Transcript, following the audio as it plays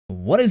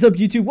What is up,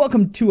 YouTube?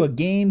 Welcome to a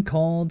game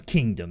called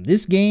Kingdom.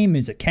 This game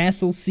is a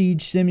castle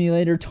siege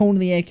simulator,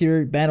 totally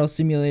accurate battle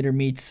simulator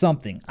meets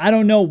something. I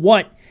don't know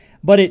what,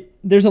 but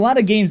there's a lot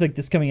of games like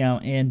this coming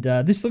out, and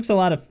this looks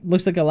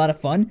like a lot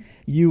of fun.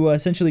 You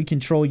essentially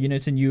control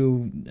units and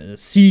you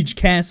siege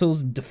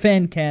castles,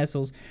 defend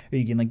castles, or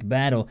you can like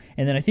battle.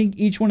 And then I think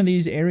each one of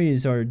these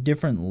areas are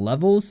different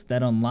levels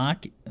that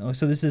unlock.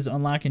 So this is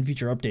unlock in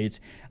future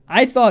updates.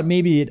 I thought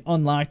maybe it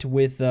unlocked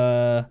with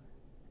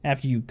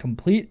after you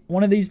complete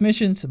one of these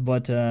missions,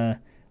 but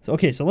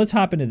okay, so let's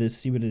hop into this,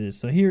 see what it is.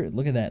 So here,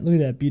 look at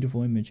that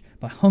beautiful image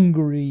by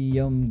Hungry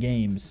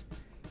Games.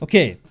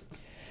 Okay,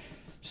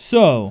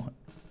 so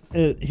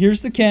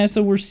here's the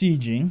castle we're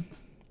sieging,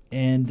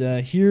 and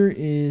here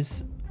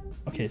is,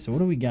 okay, so what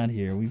do we got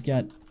here? We've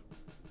got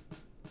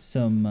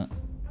some,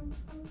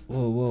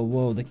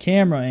 whoa, the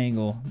camera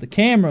angle, the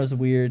camera's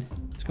weird.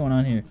 What's going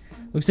on here?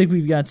 Looks like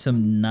we've got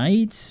some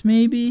knights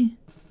maybe,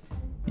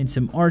 and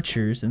some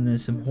archers, and then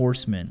some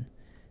horsemen.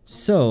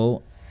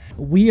 So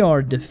we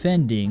are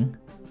defending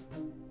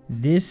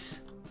this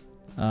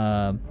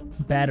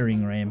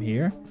battering ram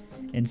here.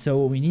 And so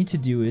what we need to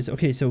do is,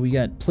 okay, so we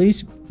got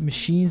place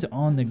machines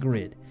on the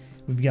grid.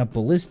 We've got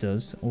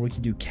ballistas, or we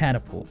can do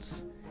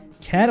catapults.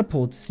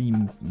 Catapults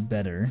seem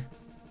better.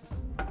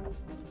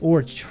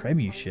 Or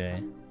trebuchet.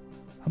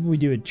 How about we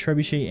do a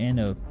trebuchet and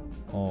a,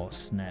 oh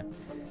snap.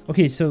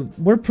 Okay, so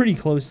we're pretty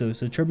close though,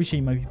 so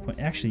trebuchet might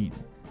be, actually,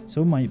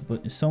 so might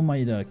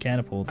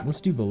catapult. Let's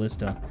do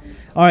ballista.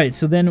 All right,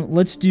 so then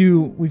let's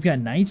do, we've got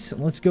knights.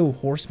 Let's go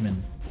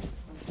horsemen.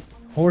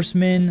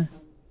 Horsemen.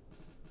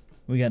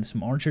 We got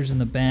some archers in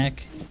the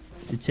back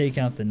to take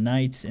out the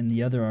knights and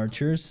the other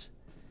archers.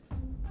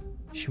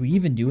 Should we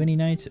even do any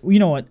knights? Well, you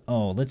know what?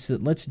 Oh,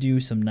 let's do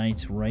some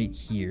knights right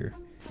here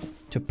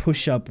to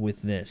push up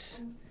with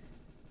this.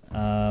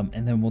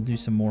 And then we'll do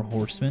some more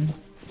horsemen.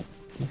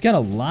 We've got a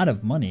lot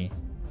of money,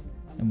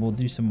 and we'll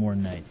do some more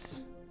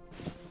knights.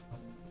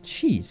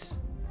 Jeez,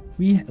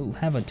 we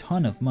have a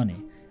ton of money.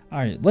 All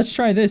right, let's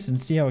try this and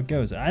see how it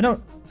goes. I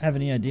don't have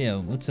any idea.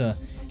 Let's so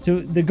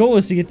the goal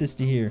is to get this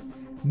to here.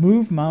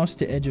 Move mouse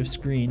to edge of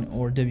screen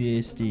or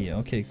WASD.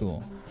 Okay,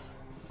 cool.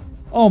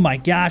 Oh my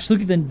gosh,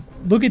 look at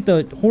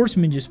the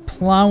horsemen just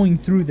plowing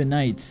through the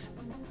knights.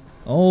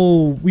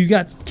 Oh, we've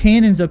got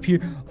cannons up here.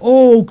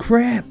 Oh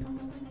crap.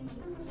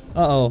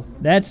 Uh-oh,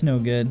 that's no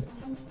good.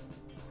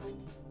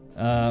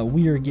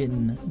 We are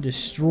getting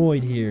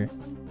destroyed here.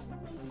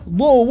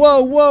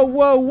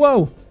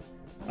 Whoa.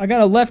 I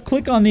gotta left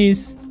click on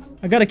these.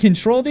 I gotta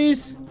control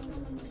these.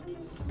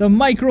 The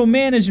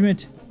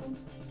micromanagement.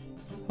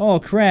 Oh,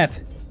 crap.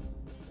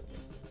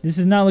 This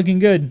is not looking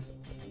good.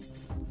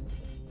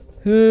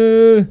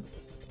 It's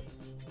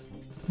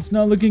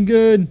not looking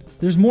good.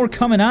 There's more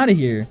coming out of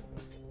here.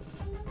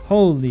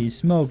 Holy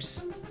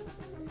smokes.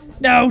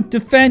 No,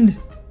 defend.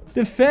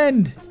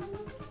 Defend.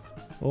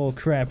 Oh,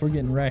 crap. We're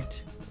getting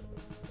wrecked.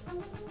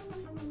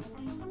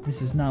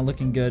 This is not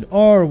looking good.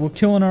 Oh, we're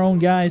killing our own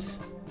guys.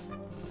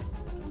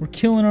 We're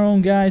killing our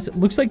own guys. It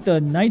looks like the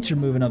knights are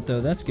moving up,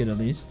 though. That's good, at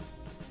least.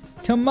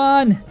 Come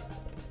on.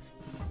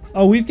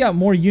 Oh, we've got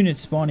more units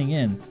spawning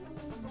in.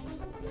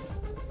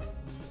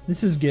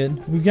 This is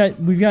good.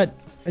 We've got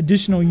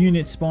additional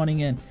units spawning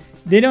in.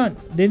 They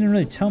didn't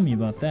really tell me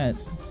about that.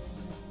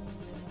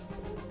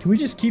 Can we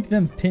just keep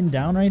them pinned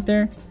down right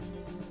there?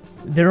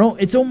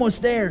 It's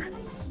almost there.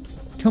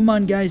 Come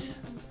on, guys.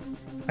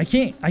 I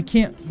can't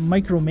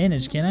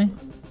micromanage, can I?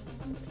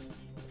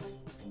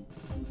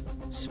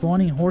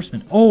 Spawning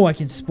horsemen. Oh, I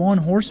can spawn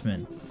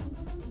horsemen.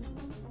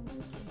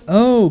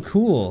 Oh,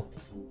 cool.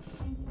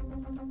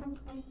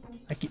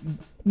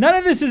 None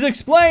of this is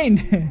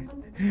explained.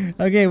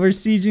 Okay, we're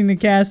sieging the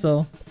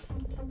castle.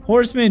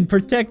 Horsemen,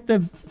 protect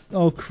the...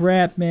 Oh,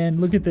 crap, man.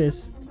 Look at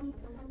this.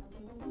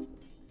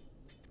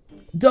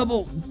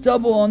 Double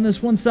on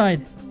this one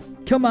side.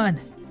 Come on.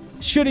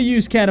 Should have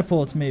used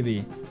catapults,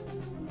 maybe.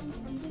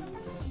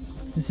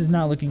 This is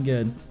not looking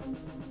good.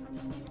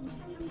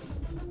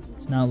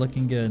 It's not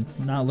looking good.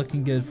 Not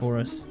looking good for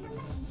us.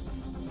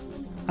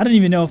 I don't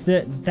even know if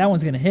that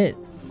one's gonna hit.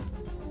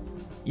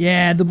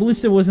 Yeah, the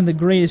ballista wasn't the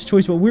greatest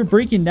choice, but we're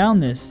breaking down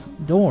this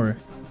door.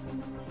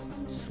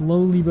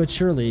 Slowly but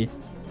surely.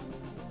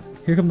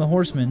 Here come the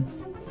horsemen.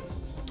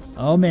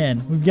 Oh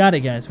man, we've got it,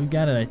 guys. We've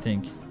got it, I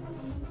think.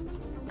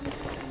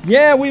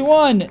 Yeah, we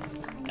won!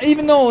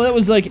 Even though that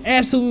was like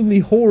absolutely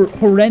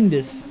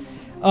horrendous.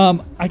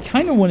 I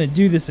kind of want to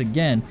do this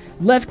again.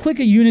 Left click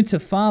a unit to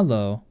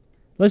follow.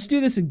 Let's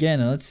do this again.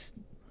 Let's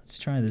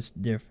try this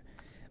different.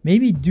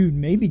 Maybe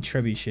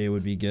trebuchet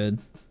would be good.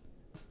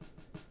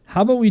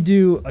 How about we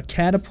do a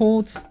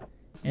catapult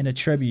and a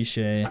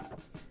trebuchet?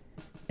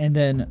 And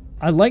then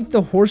I like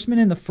the horsemen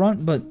in the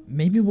front, but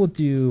maybe we'll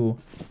do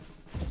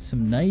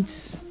some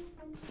knights.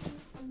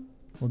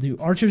 We'll do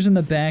archers in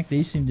the back.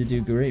 They seem to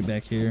do great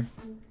back here.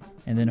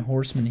 And then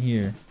horsemen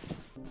here.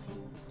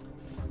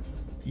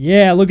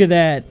 Yeah, look at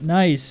that.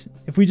 Nice.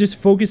 If we just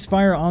focus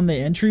fire on the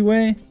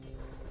entryway,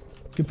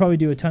 could probably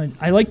do a ton of...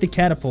 I like the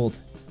catapult.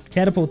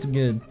 Catapult's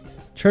good.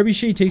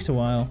 Trebuchet takes a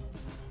while.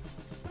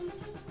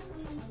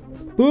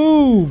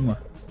 Boom!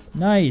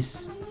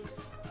 Nice.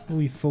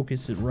 We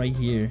focus it right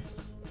here.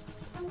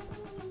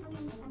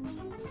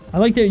 I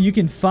like that you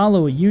can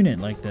follow a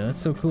unit like that. That's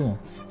so cool.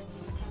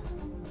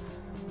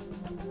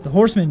 The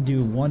horsemen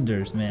do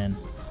wonders, man.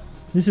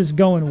 This is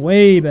going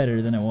way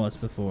better than it was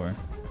before.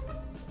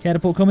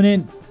 Catapult coming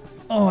in.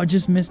 Oh, I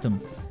just missed him.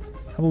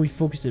 How about we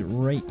focus it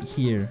right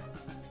here?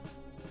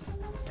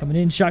 Coming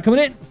in, shot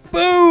coming in.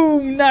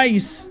 Boom!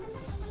 Nice!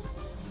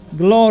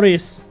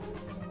 Glorious.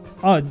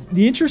 Oh,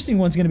 the interesting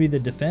one's going to be the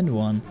defend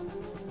one.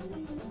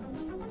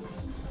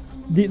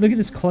 Look at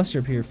this cluster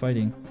up here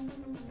fighting.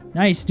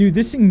 Nice, dude.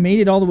 This thing made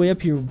it all the way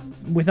up here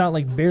without,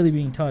 like, barely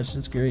being touched.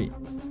 That's great.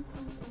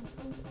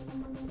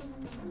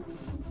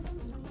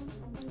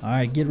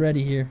 Alright, get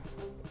ready here.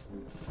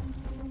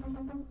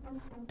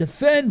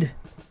 Defend!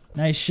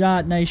 Nice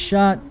shot, nice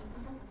shot.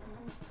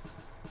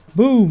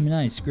 Boom!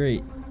 Nice,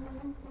 great.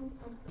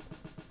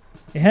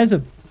 It has a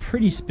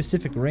pretty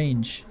specific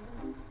range.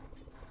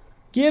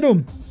 Get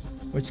him!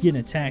 Or it's getting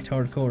attacked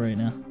hardcore right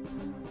now.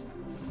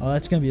 Oh,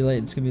 that's gonna be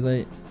late. It's gonna be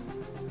late.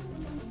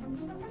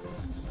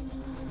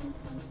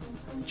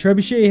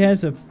 Trebuchet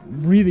has a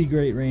really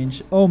great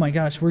range. Oh my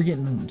gosh, we're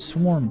getting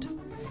swarmed.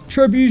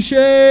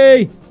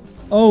 Trebuchet!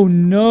 Oh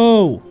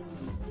no!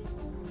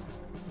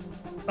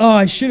 Oh,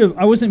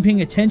 I wasn't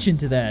paying attention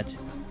to that.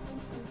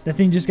 That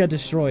thing just got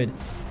destroyed.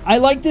 I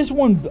like this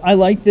one. I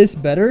like this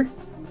better.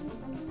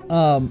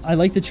 I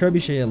like the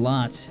trebuchet a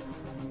lot.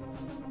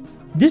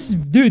 This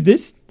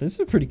is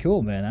pretty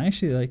cool, man. I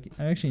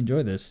actually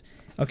enjoy this.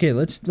 Okay,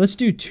 let's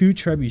do 2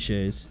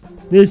 trebuchets.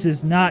 This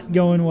is not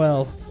going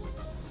well.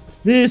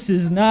 This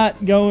is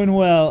not going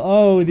well.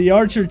 Oh, the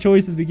archer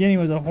choice at the beginning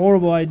was a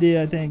horrible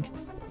idea, I think.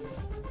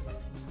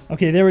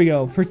 Okay, there we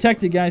go.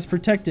 Protect it, guys.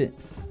 Protect it.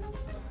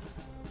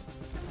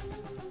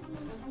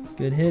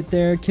 Good hit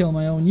there. Kill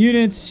my own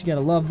units. You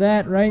gotta love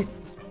that, right?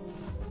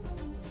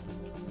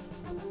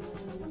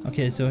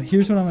 Okay, so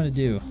here's what I'm gonna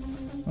do.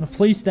 I'm gonna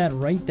place that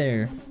right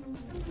there.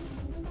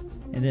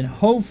 And then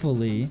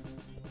hopefully...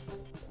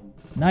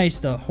 Nice,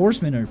 the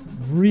horsemen are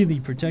really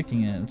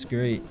protecting it. That's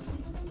great.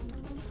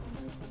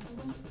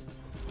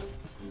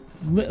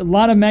 A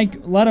lot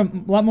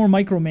more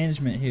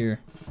micromanagement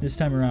here this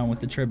time around with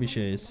the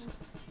trebuchets.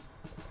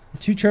 The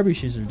 2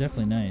 trebuchets are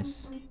definitely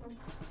nice.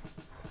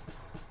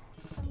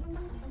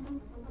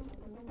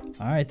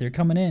 Alright, they're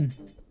coming in.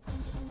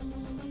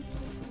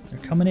 They're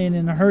coming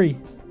in a hurry.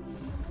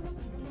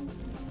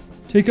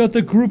 Take out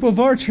the group of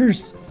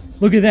archers.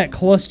 Look at that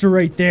cluster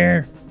right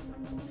there.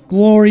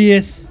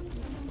 Glorious.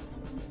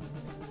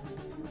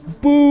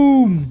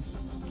 Boom.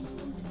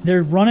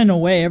 They're running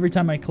away every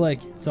time I click.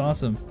 It's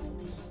awesome.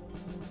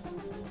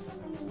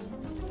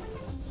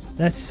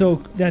 That's so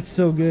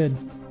good.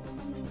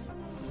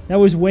 That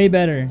was way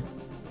better.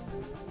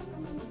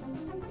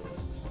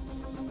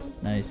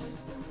 Nice.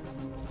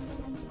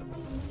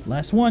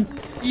 Last one.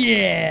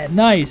 Yeah,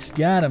 nice.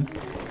 Got him.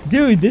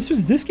 Dude,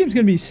 this game's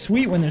gonna be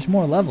sweet when there's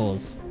more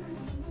levels.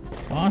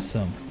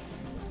 Awesome.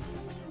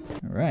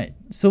 Alright.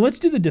 So let's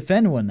do the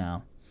defend one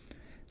now.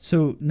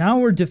 So now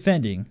we're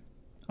defending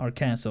our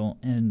castle,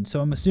 and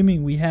so I'm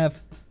assuming we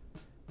have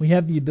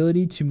the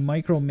ability to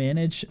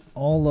micromanage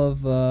all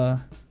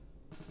of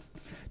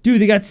Dude,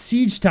 they got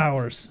siege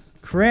towers.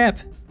 Crap.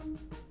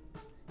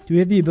 Do we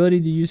have the ability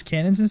to use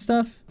cannons and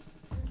stuff?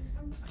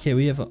 Okay,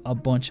 we have a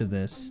bunch of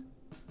this.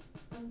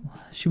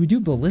 Should we do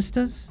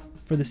ballistas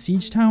for the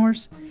siege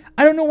towers?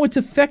 I don't know what's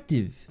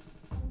effective.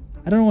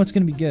 I don't know what's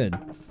going to be good.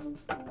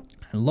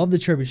 I love the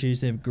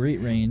trebuchets. They have great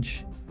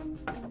range.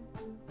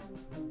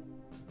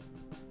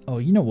 Oh,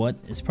 you know what?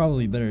 It's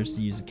probably better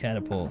to use a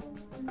catapult.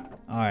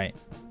 Alright.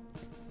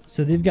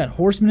 So they've got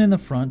horsemen in the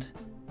front.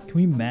 Can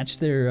we match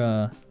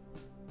their...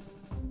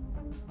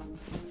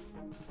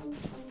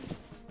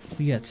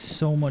 We got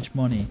so much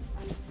money.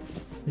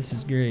 This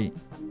is great.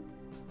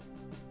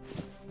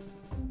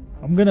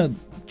 I'm gonna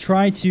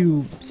try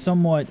to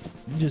somewhat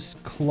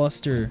just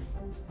cluster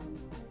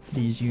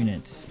these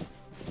units.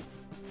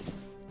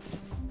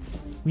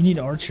 We need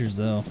archers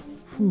though.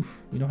 Whew,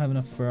 we don't have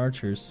enough for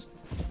archers.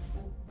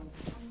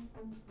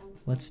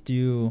 Let's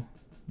do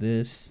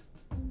this.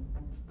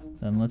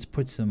 Then let's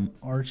put some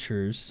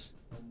archers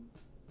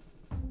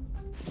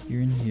here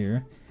and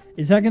here.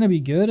 Is that gonna be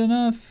good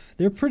enough?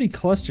 They're pretty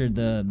clustered,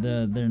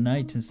 their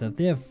knights and stuff.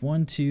 They have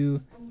 1,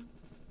 2,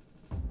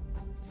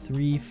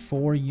 3,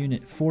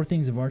 4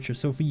 things of archers.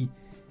 So if we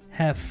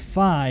have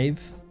 5,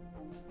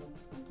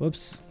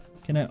 whoops,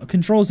 can I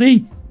Control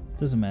Z?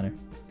 Doesn't matter.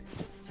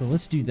 So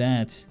let's do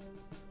that,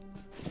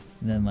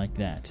 and then like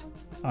that.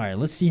 All right,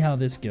 let's see how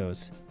this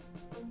goes.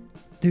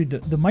 Dude,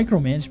 the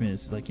micromanagement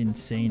is like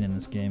insane in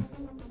this game.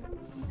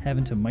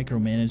 Having to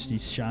micromanage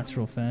these shots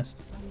real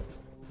fast.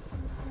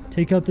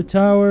 Take out the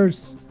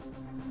towers.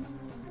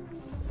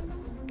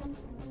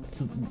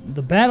 So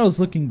the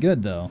battle's looking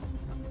good though.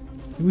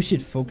 Maybe we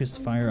should focus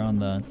fire on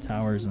the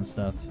towers and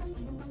stuff.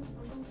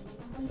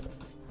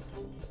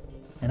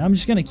 And I'm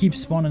just gonna keep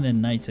spawning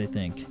in knights, I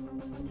think.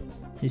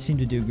 They seem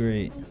to do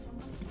great.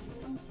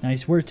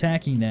 Nice, we're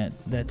attacking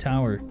that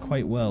tower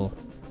quite well.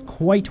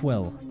 Quite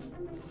well.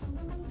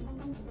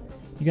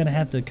 You gotta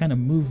have to kind of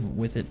move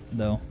with it,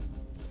 though.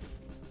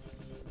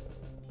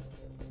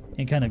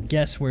 And kind of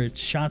guess where its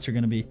shots are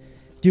gonna be.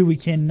 Dude, we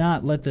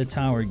cannot let the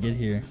tower get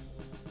here.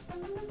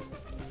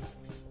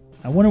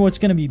 I wonder what's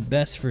gonna be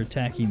best for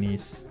attacking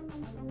these.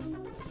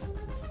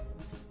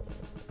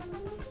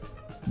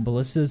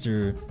 Ballistas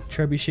or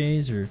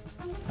trebuchets or...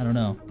 I don't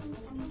know.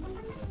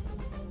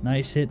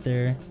 Nice hit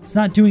there. It's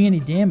not doing any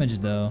damage,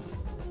 though.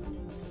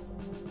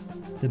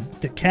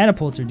 The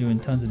catapults are doing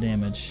tons of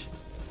damage.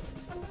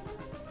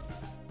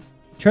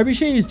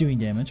 Trebuchet is doing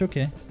damage,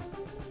 okay.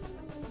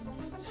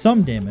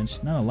 Some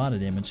damage, not a lot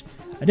of damage.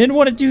 I didn't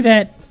want to do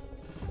that!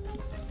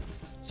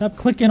 Stop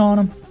clicking on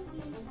them.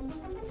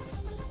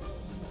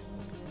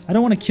 I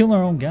don't want to kill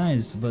our own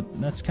guys,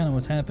 but that's kind of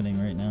what's happening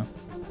right now.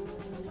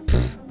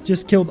 Pfft,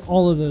 just killed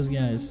all of those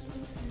guys.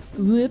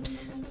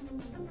 Whoops.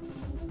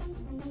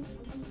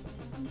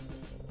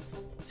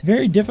 It's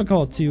very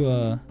difficult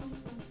to,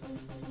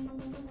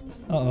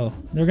 uh-oh.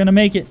 They're gonna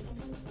make it.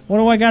 What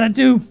do I gotta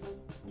do?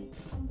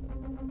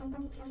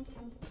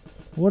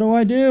 What do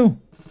I do?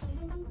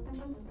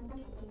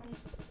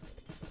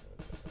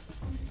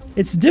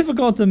 It's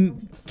difficult to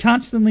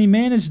constantly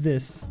manage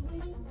this.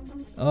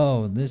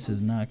 Oh, this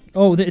is not...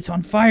 Oh, it's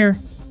on fire.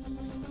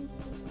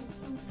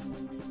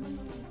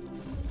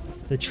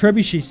 The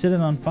trebuchet set it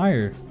on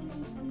fire.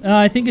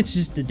 I think it's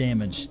just the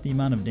damage. The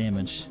amount of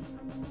damage.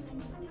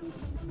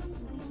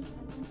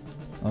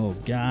 Oh,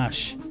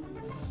 gosh.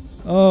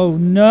 Oh,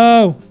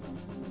 no.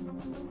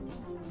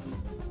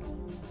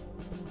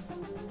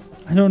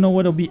 I don't know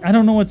what'll be... I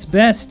don't know what's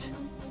best.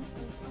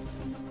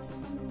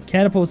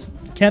 Catapult's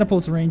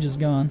range is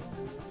gone.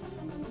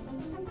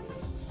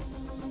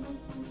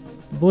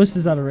 The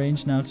ballista's out of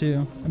range now,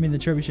 too. I mean, the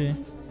trebuchet.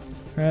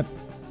 Crap.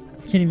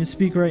 I can't even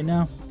speak right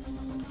now.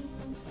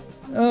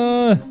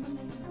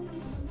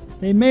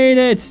 They made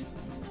it!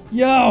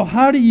 Yo,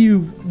 how do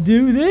you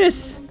do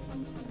this?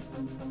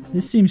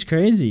 This seems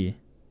crazy.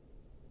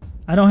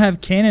 I don't have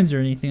cannons or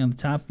anything on the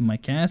top of my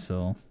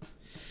castle.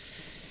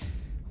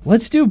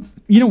 Let's do...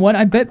 You know what?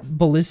 I bet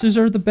ballistas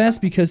are the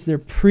best because they're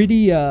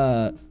pretty...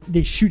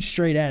 they shoot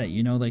straight at it,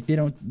 you know? Like, they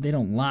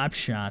don't lob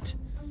shot.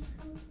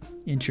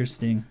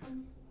 Interesting.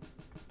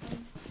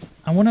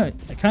 I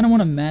kind of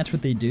want to match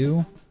what they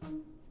do,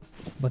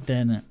 but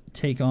then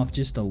take off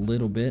just a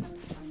little bit.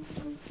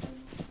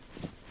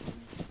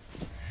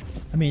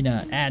 I mean,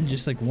 add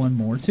just like one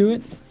more to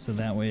it, so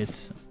that way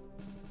it's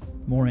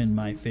more in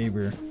my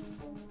favor.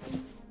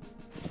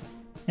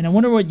 And I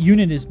wonder what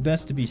unit is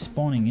best to be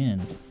spawning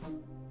in.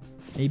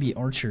 Maybe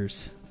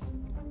archers.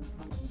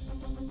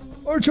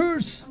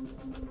 Archers!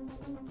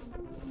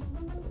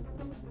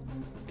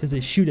 Because they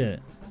shoot at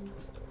it.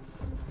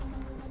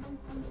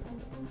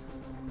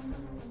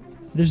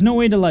 There's no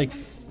way to, like,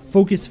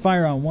 focus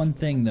fire on one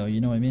thing, though, you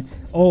know what I mean?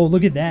 Oh,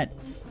 look at that.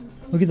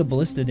 Look at the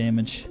ballista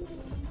damage.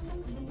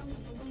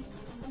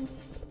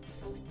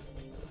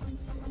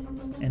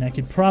 And I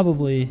could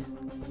probably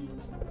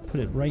put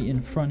it right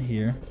in front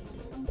here.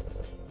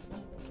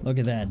 Look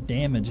at that.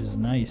 Damage is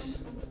nice.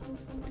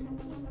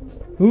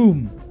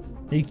 Boom.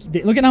 They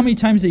look at how many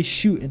times they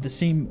shoot at the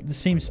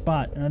same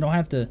spot, and I don't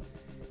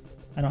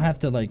have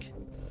to like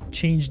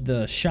change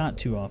the shot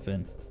too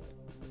often.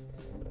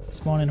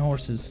 Spawn in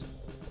horses.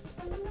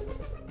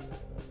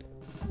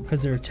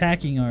 Because they're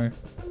attacking our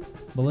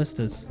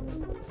ballistas.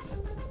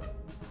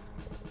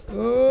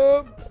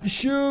 Oh,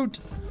 shoot!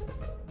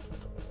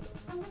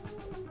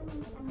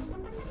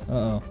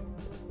 Uh-oh.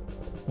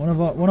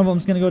 One of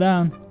them's gonna go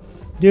down.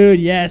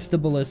 Dude, yes, the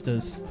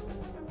ballistas.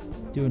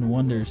 Doing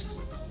wonders.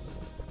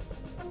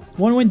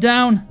 One went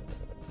down.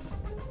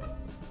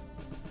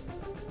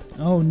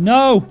 Oh,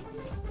 no!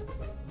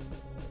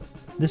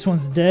 This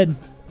one's dead.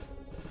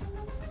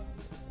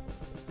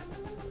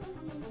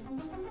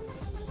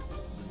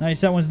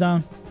 Nice, that one's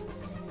down.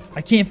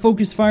 I can't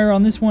focus fire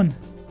on this one.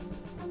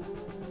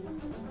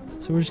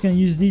 So we're just gonna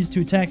use these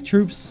to attack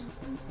troops.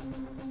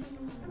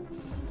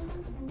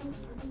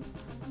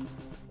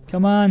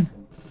 Come on.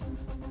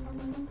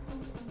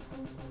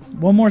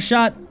 One more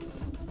shot.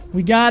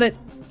 We got it.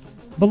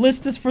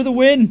 Ballistas for the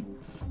win.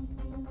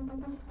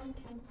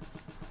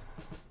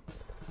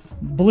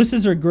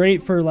 Ballistas are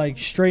great for like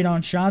straight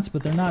on shots,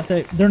 but they're not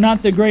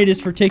the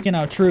greatest for taking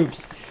out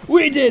troops.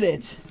 We did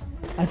it.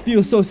 I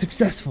feel so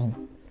successful.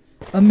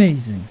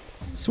 Amazing.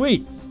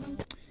 Sweet.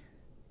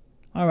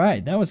 All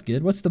right, that was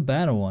good. What's the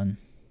battle one?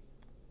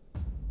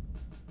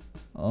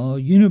 Oh,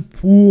 unit.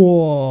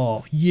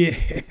 Whoa,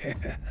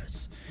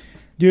 yes.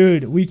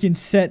 Dude, we can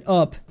set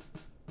up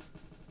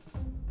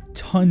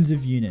tons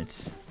of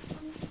units.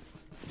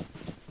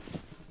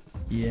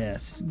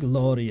 Yes,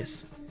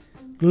 glorious.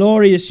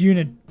 Glorious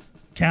unit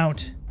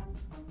count.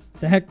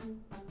 The heck?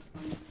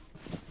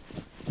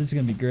 This is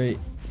gonna be great.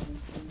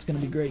 It's gonna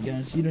be great,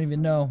 guys. You don't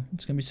even know.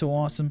 It's gonna be so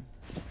awesome.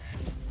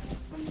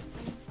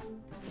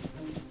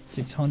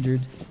 600.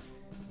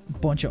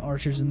 Bunch of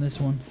archers in this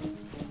one.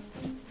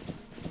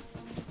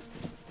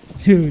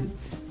 Dude,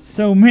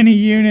 so many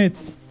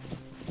units.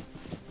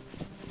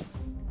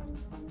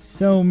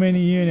 So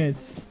many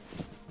units.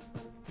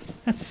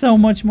 That's so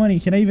much money.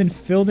 Can I even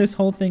fill this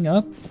whole thing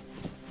up?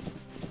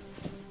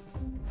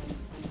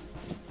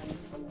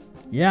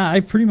 Yeah, I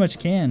pretty much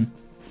can.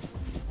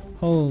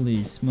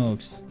 Holy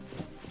smokes.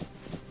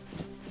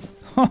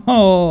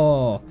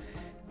 Oh,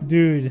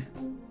 dude.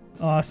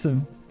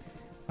 Awesome.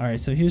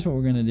 Alright, so here's what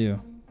we're going to do.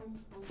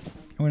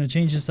 I'm going to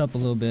change this up a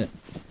little bit.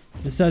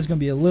 This side's going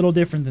to be a little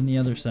different than the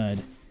other side.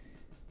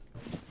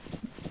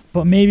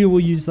 But maybe we'll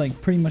use like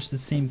pretty much the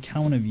same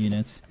count of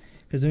units.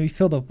 Because we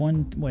filled up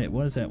one... Wait,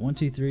 what is that? 1,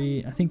 2,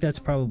 3. I think that's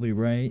probably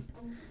right.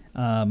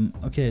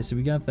 Okay, so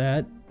we got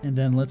that. And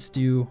then let's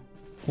do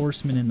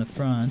horsemen in the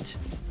front.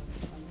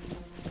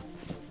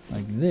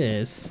 Like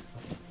this.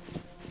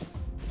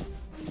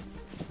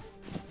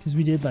 Because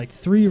we did like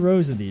 3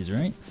 rows of these,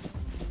 right?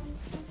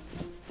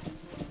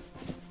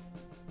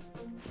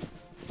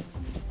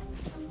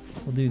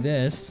 We'll do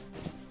this.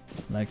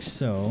 Like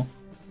so.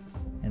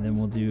 And then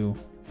we'll do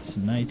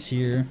some knights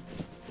here.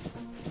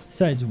 This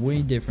side's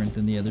way different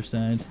than the other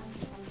side.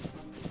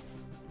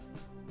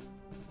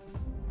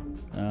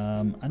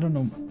 I don't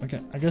know. Okay,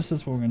 I guess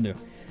that's what we're gonna do.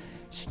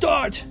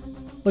 Start!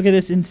 Look at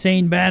this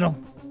insane battle.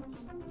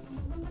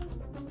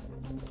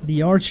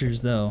 The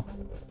archers, though.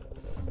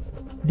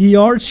 The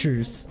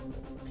archers.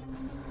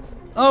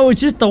 Oh,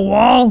 it's just a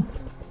wall.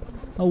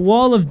 A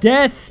wall of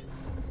death.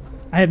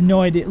 I have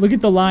no idea. Look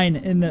at the line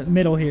in the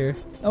middle here.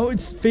 Oh,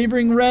 it's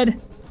favoring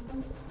red.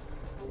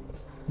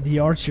 The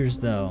archers,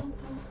 though.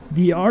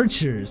 The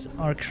archers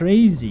are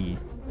crazy.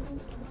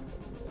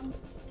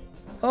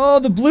 Oh,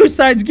 the blue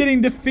side's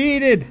getting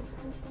defeated.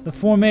 The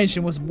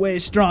formation was way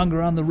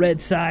stronger on the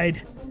red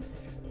side.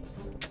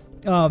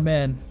 Oh,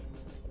 man.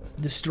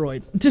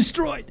 Destroyed.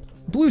 Destroyed.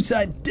 Blue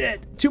side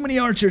dead. Too many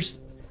archers.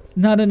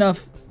 Not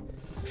enough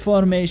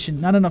formation.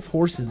 Not enough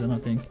horses, I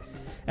don't think.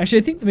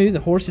 Actually, I think maybe the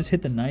horses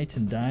hit the knights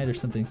and died or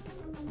something.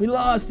 We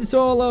lost. It's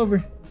all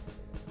over.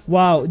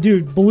 Wow,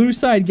 dude. Blue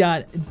side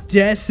got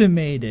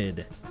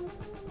decimated.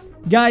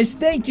 Guys,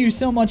 thank you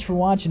so much for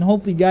watching.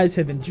 Hopefully you guys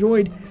have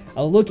enjoyed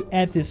a look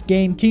at this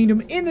game.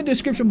 Kingdom in the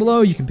description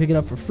below. You can pick it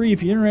up for free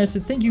if you're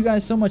interested. Thank you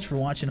guys so much for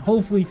watching.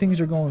 Hopefully things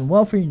are going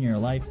well for you in your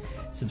life.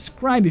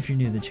 Subscribe if you're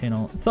new to the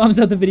channel. Thumbs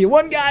up the video.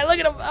 One guy, look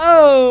at him.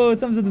 Oh,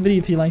 thumbs up the video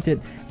if you liked it.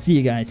 See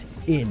you guys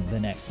in the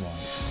next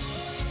one.